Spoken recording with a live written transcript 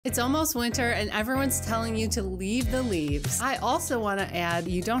It's almost winter and everyone's telling you to leave the leaves. I also want to add,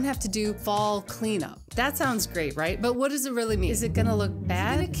 you don't have to do fall cleanup. That sounds great, right? But what does it really mean? Is it gonna look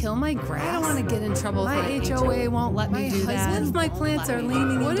bad? Is it gonna kill my grass? I don't want to get in trouble. My HOA won't let me do that. What if my plants are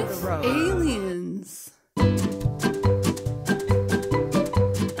leaning into the road? Aliens?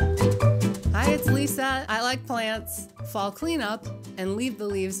 Hi, it's Lisa. I like plants. Fall cleanup and leave the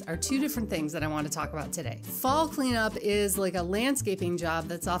leaves are two different things that I want to talk about today. Fall cleanup is like a landscaping job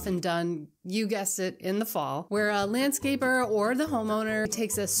that's often done, you guessed it, in the fall, where a landscaper or the homeowner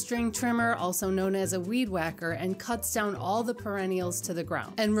takes a string trimmer, also known as a weed whacker, and cuts down all the perennials to the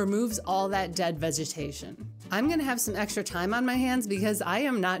ground and removes all that dead vegetation. I'm gonna have some extra time on my hands because I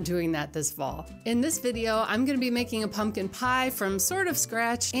am not doing that this fall. In this video, I'm gonna be making a pumpkin pie from sort of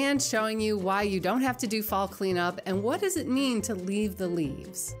scratch and showing you why you don't have to do fall cleanup and what does it mean to leave the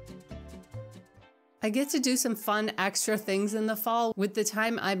leaves. I get to do some fun extra things in the fall with the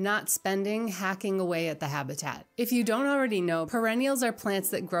time I'm not spending hacking away at the habitat. If you don't already know, perennials are plants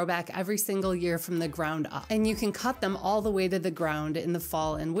that grow back every single year from the ground up, and you can cut them all the way to the ground in the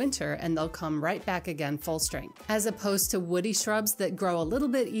fall and winter and they'll come right back again full strength, as opposed to woody shrubs that grow a little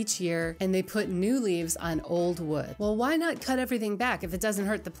bit each year and they put new leaves on old wood. Well, why not cut everything back? If it doesn't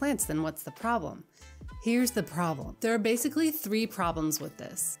hurt the plants, then what's the problem? Here's the problem. There are basically three problems with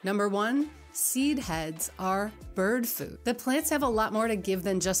this. Number one, seed heads are bird food. The plants have a lot more to give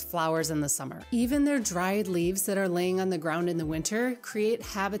than just flowers in the summer. Even their dried leaves that are laying on the ground in the winter create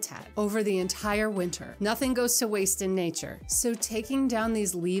habitat over the entire winter. Nothing goes to waste in nature. So taking down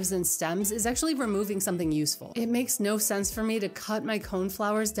these leaves and stems is actually removing something useful. It makes no sense for me to cut my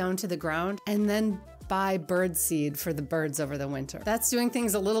coneflowers down to the ground and then buy bird seed for the birds over the winter. That's doing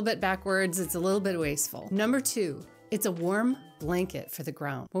things a little bit backwards. It's a little bit wasteful. Number two, it's a warm blanket for the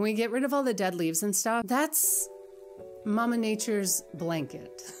ground. When we get rid of all the dead leaves and stuff, that's Mama Nature's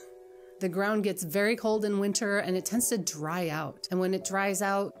blanket. The ground gets very cold in winter and it tends to dry out. And when it dries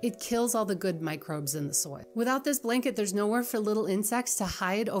out, it kills all the good microbes in the soil. Without this blanket, there's nowhere for little insects to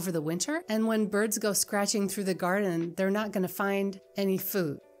hide over the winter. And when birds go scratching through the garden, they're not gonna find any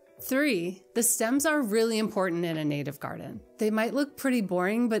food. Three, the stems are really important in a native garden. They might look pretty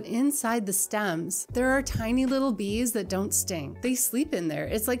boring, but inside the stems, there are tiny little bees that don't sting. They sleep in there.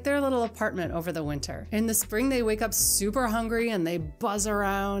 It's like their little apartment over the winter. In the spring, they wake up super hungry and they buzz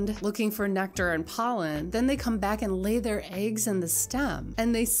around looking for nectar and pollen. Then they come back and lay their eggs in the stem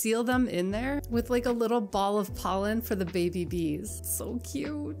and they seal them in there with like a little ball of pollen for the baby bees. So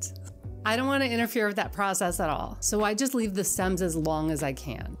cute. I don't want to interfere with that process at all, so I just leave the stems as long as I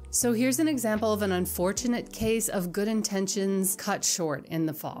can. So here's an example of an unfortunate case of good intentions cut short in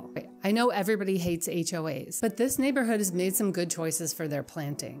the fall. I know everybody hates HOAs, but this neighborhood has made some good choices for their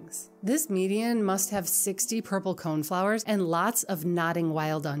plantings. This median must have 60 purple coneflowers and lots of nodding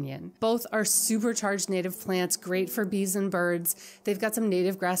wild onion. Both are supercharged native plants, great for bees and birds. They've got some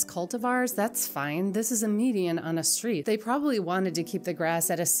native grass cultivars, that's fine. This is a median on a street. They probably wanted to keep the grass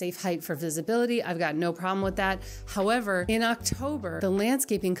at a safe height for visibility. I've got no problem with that. However, in October, the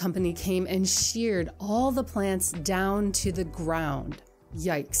landscaping company came and sheared all the plants down to the ground.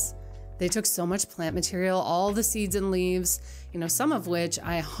 Yikes. They took so much plant material, all the seeds and leaves, some of which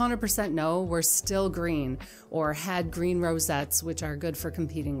I 100% know were still green or had green rosettes, which are good for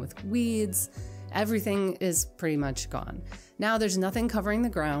competing with weeds. Everything is pretty much gone. Now there's nothing covering the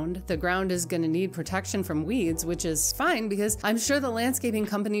ground. The ground is gonna need protection from weeds, which is fine because I'm sure the landscaping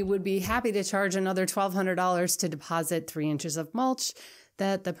company would be happy to charge another $1,200 to deposit 3 inches of mulch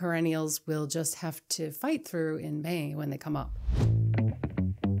that the perennials will just have to fight through in May when they come up.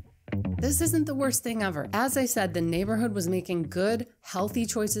 This isn't the worst thing ever. As I said, the neighborhood was making good, healthy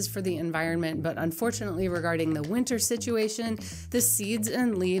choices for the environment, but unfortunately regarding the winter situation, the seeds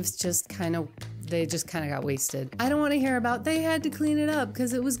and leaves just kind of got wasted. I don't want to hear about they had to clean it up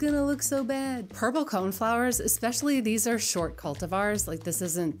because it was gonna look so bad. Purple coneflowers, especially these are short cultivars, like this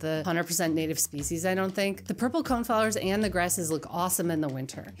isn't the 100% native species, I don't think. The purple coneflowers and the grasses look awesome in the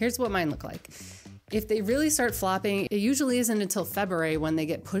winter. Here's what mine look like. If they really start flopping, it usually isn't until February when they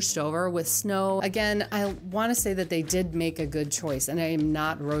get pushed over with snow. Again, I want to say that they did make a good choice and I am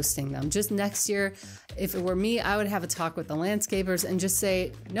not roasting them. Just next year, if it were me, I would have a talk with the landscapers and just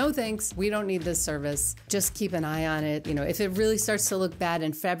say, no thanks, we don't need this service. Just keep an eye on it. If it really starts to look bad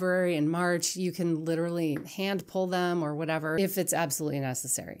in February and March, you can literally hand pull them or whatever if it's absolutely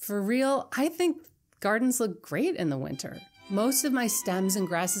necessary. For real, I think gardens look great in the winter. Most of my stems and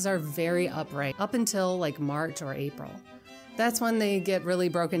grasses are very upright up until like March or April. That's when they get really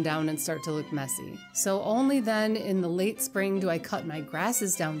broken down and start to look messy. So only then in the late spring do I cut my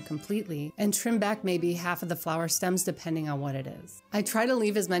grasses down completely and trim back maybe half of the flower stems depending on what it is. I try to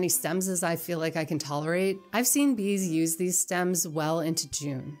leave as many stems as I feel like I can tolerate. I've seen bees use these stems well into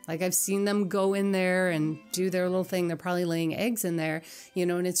June. Like I've seen them go in there and do their little thing. They're probably laying eggs in there,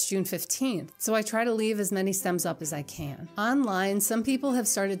 and it's June 15th. So I try to leave as many stems up as I can. Online, some people have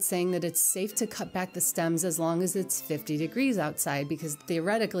started saying that it's safe to cut back the stems as long as it's 50 degrees outside, because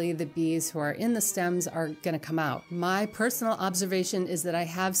theoretically the bees who are in the stems are going to come out. My personal observation is that I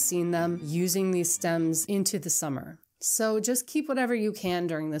have seen them using these stems into the summer. So just keep whatever you can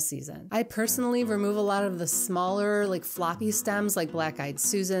during the season. I personally remove a lot of the smaller, like floppy stems, like black-eyed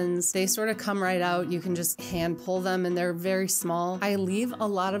Susans. They sort of come right out. You can just hand pull them and they're very small. I leave a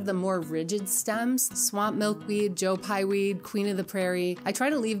lot of the more rigid stems, swamp milkweed, Joe Pye weed, queen of the prairie. I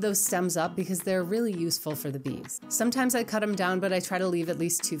try to leave those stems up because they're really useful for the bees. Sometimes I cut them down, but I try to leave at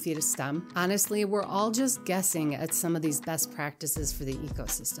least 2 feet of stem. Honestly, we're all just guessing at some of these best practices for the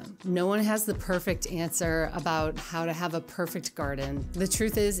ecosystem. No one has the perfect answer about how to have a perfect garden. The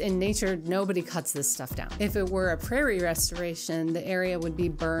truth is, in nature, nobody cuts this stuff down. If it were a prairie restoration, the area would be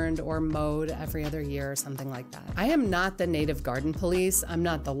burned or mowed every other year or something like that. I am not the native garden police. I'm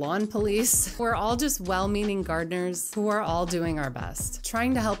not the lawn police. We're all just well-meaning gardeners who are all doing our best,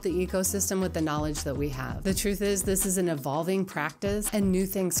 trying to help the ecosystem with the knowledge that we have. The truth is, this is an evolving practice and new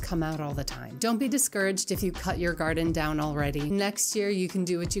things come out all the time. Don't be discouraged if you cut your garden down already. Next year, you can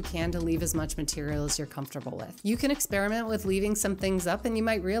do what you can to leave as much material as you're comfortable with. You can experiment with leaving some things up and you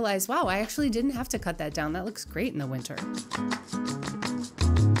might realize, wow, I actually didn't have to cut that down. That looks great in the winter.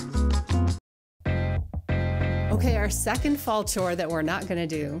 Okay, our second fall chore that we're not gonna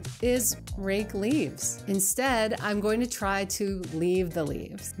do is rake leaves. Instead, I'm going to try to leave the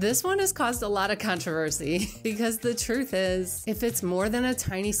leaves. This one has caused a lot of controversy because the truth is, if it's more than a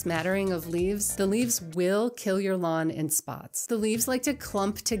tiny smattering of leaves, the leaves will kill your lawn in spots. The leaves like to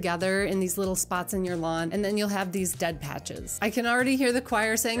clump together in these little spots in your lawn, and then you'll have these dead patches. I can already hear the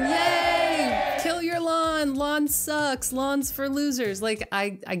choir saying, yay, kill your lawn, lawn sucks, lawn's for losers. Like, I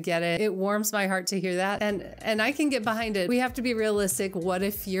get it. It warms my heart to hear that, and I can get behind it. We have to be realistic. What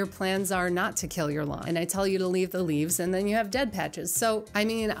if your plans are not to kill your lawn? And I tell you to leave the leaves and then you have dead patches. So, I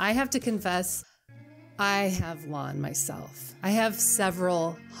mean, I have to confess, I have lawn myself. I have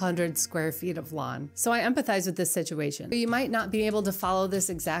several 100 square feet of lawn. So I empathize with this situation. You might not be able to follow this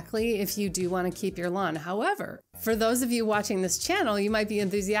exactly if you do want to keep your lawn. However, for those of you watching this channel, you might be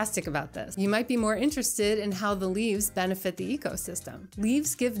enthusiastic about this. You might be more interested in how the leaves benefit the ecosystem.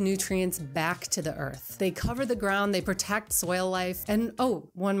 Leaves give nutrients back to the earth. They cover the ground, they protect soil life, and oh,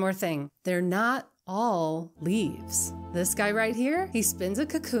 one more thing. They're not all leaves. This guy right here, he spins a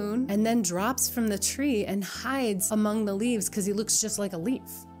cocoon and then drops from the tree and hides among the leaves because he looks just like a leaf.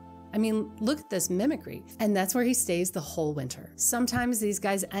 I mean, look at this mimicry. And that's where he stays the whole winter. Sometimes these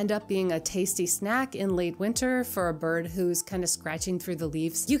guys end up being a tasty snack in late winter for a bird who's kind of scratching through the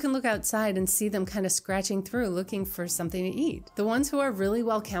leaves. You can look outside and see them kind of scratching through looking for something to eat. The ones who are really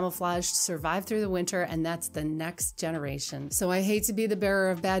well camouflaged survive through the winter, and that's the next generation. So I hate to be the bearer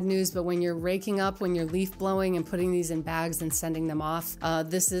of bad news, but when you're raking up, when you're leaf blowing and putting these in bags and sending them off,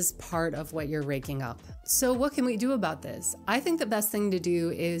 this is part of what you're raking up. So what can we do about this? I think the best thing to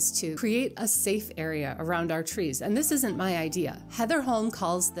do is to create a safe area around our trees. And this isn't my idea. Heather HOLM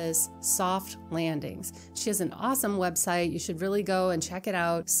calls this soft landings. She has an awesome website. You should really go and check it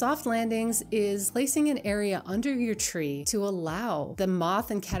out. Soft landings is placing an area under your tree to allow the moth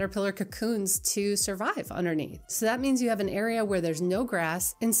and caterpillar cocoons to survive underneath. So that means you have an area where there's no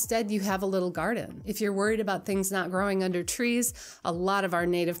grass. Instead, you have a little garden. If you're worried about things not growing under trees, a lot of our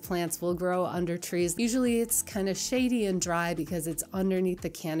native plants will grow under trees. Usually it's kind of shady and dry because it's underneath the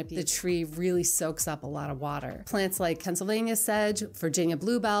canopy. The tree really soaks up a lot of water. Plants like Pennsylvania sedge, Virginia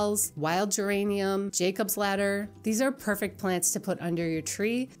bluebells, wild geranium, Jacob's ladder, these are perfect plants to put under your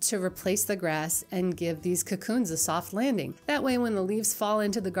tree to replace the grass and give these cocoons a soft landing. That way when the leaves fall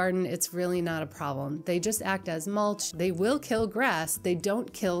into the garden, it's really not a problem. They just act as mulch. They will kill grass. They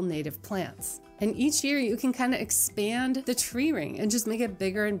don't kill native plants. And each year you can kind of expand the tree ring and just make it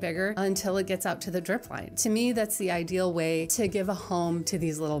bigger and bigger until it gets out to the drip line. To me, that's the ideal way to give a home to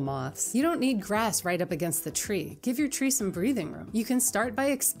these little moths. You don't need grass right up against the tree. Give your tree some breathing room. You can start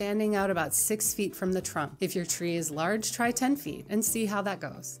by expanding out about 6 feet from the trunk. If your tree is large, try 10 feet and see how that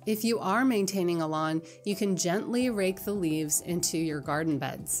goes. If you are maintaining a lawn, you can gently rake the leaves into your garden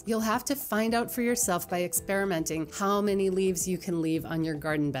beds. You'll have to find out for yourself by experimenting how many leaves you can leave on your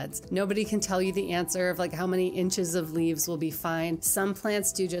garden beds. Nobody can tell you you the answer of like how many inches of leaves will be fine. Some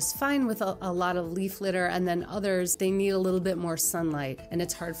plants do just fine with a lot of leaf litter, and then others, they need a little bit more sunlight, and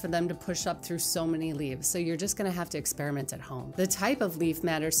it's hard for them to push up through so many leaves. So you're just gonna have to experiment at home. The type of leaf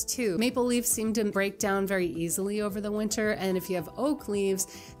matters too. Maple leaves seem to break down very easily over the winter, and if you have oak leaves,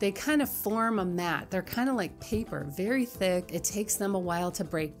 they kind of form a mat. They're kind of like paper, very thick. It takes them a while to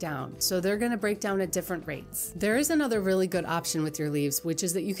break down. So they're gonna break down at different rates. There is another really good option with your leaves, which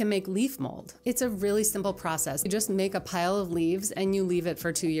is that you can make leaf mold. It's a really simple process. You just make a pile of leaves and you leave it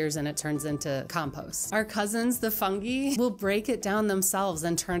for 2 years and it turns into compost. Our cousins, the fungi, will break it down themselves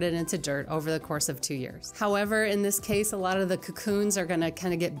and turn it into dirt over the course of 2 years. However, in this case, a lot of the cocoons are gonna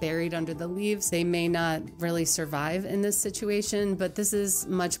kind of get buried under the leaves. They may not really survive in this situation, but this is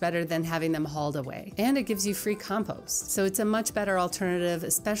much better than having them hauled away. And it gives you free compost. So it's a much better alternative,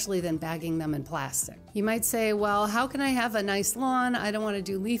 especially than bagging them in plastic. You might say, well, how can I have a nice lawn? I don't want to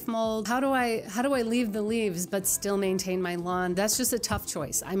do leaf mold. How do I leave the leaves but still maintain my lawn? That's just a tough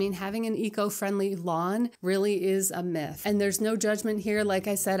choice. I mean, having an eco-friendly lawn really is a myth. And there's no judgment here. Like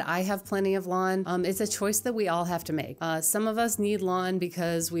I said, I have plenty of lawn. It's a choice that we all have to make. Some of us need lawn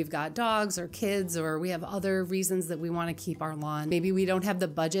because we've got dogs or kids, or we have other reasons that we want to keep our lawn. Maybe we don't have the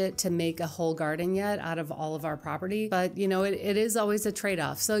budget to make a whole garden yet out of all of our property, but you know, it is always a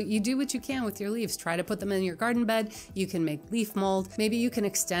trade-off. So you do what you can with your leaves. Try to put them in your garden bed. You can make leaf mold. Maybe you can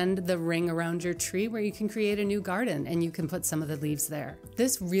extend the ring around your tree where you can create a new garden and you can put some of the leaves there.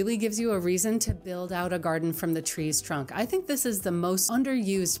 This really gives you a reason to build out a garden from the tree's trunk. I think this is the most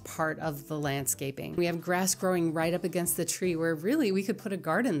underused part of the landscaping. We have grass growing right up against the tree where really we could put a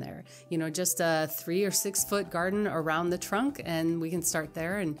garden there. You know, just a 3 or 6 foot garden around the trunk, and we can start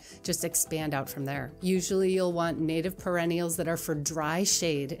there and just expand out from there. Usually you'll want native perennials that are for dry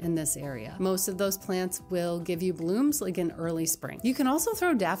shade in this area. Most of those plants will give you blooms like in early spring. You can also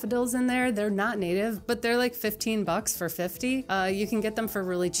throw daffodils in there. They're not native, but they're like 15 bucks for 50. You can get them for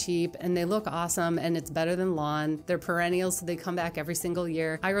really cheap and they look awesome, and it's better than lawn. They're perennials, so they come back every single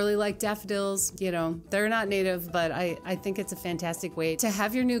year. I really like daffodils. You know, they're not native, but I think it's a fantastic way to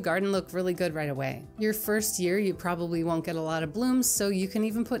have your new garden look really good right away. Your first year, you probably won't get a lot of blooms, so you can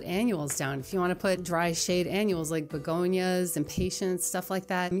even put annuals down. If you want to put dry shade annuals like begonias, impatiens, stuff like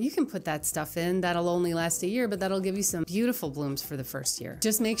that, you can put that stuff in. That'll only last a year, but that'll give you some beautiful blooms for the first year.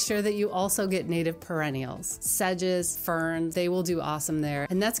 Just make sure that you also get native perennials. Sedges, ferns, they will do awesome there.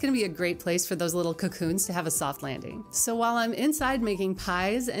 And that's going to be a great place for those little cocoons to have a soft landing. So while I'm inside making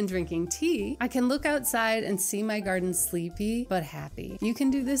pies and drinking tea, I can look outside and see my garden sleepy but happy. You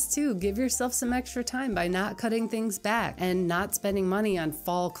can do this too. Give yourself some extra time by not cutting things back and not spending money on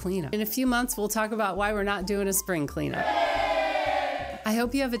fall cleanup. In a few months, we'll talk about why we're not doing a spring cleanup. I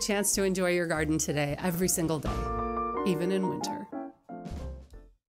hope you have a chance to enjoy your garden today, every single day, even in winter.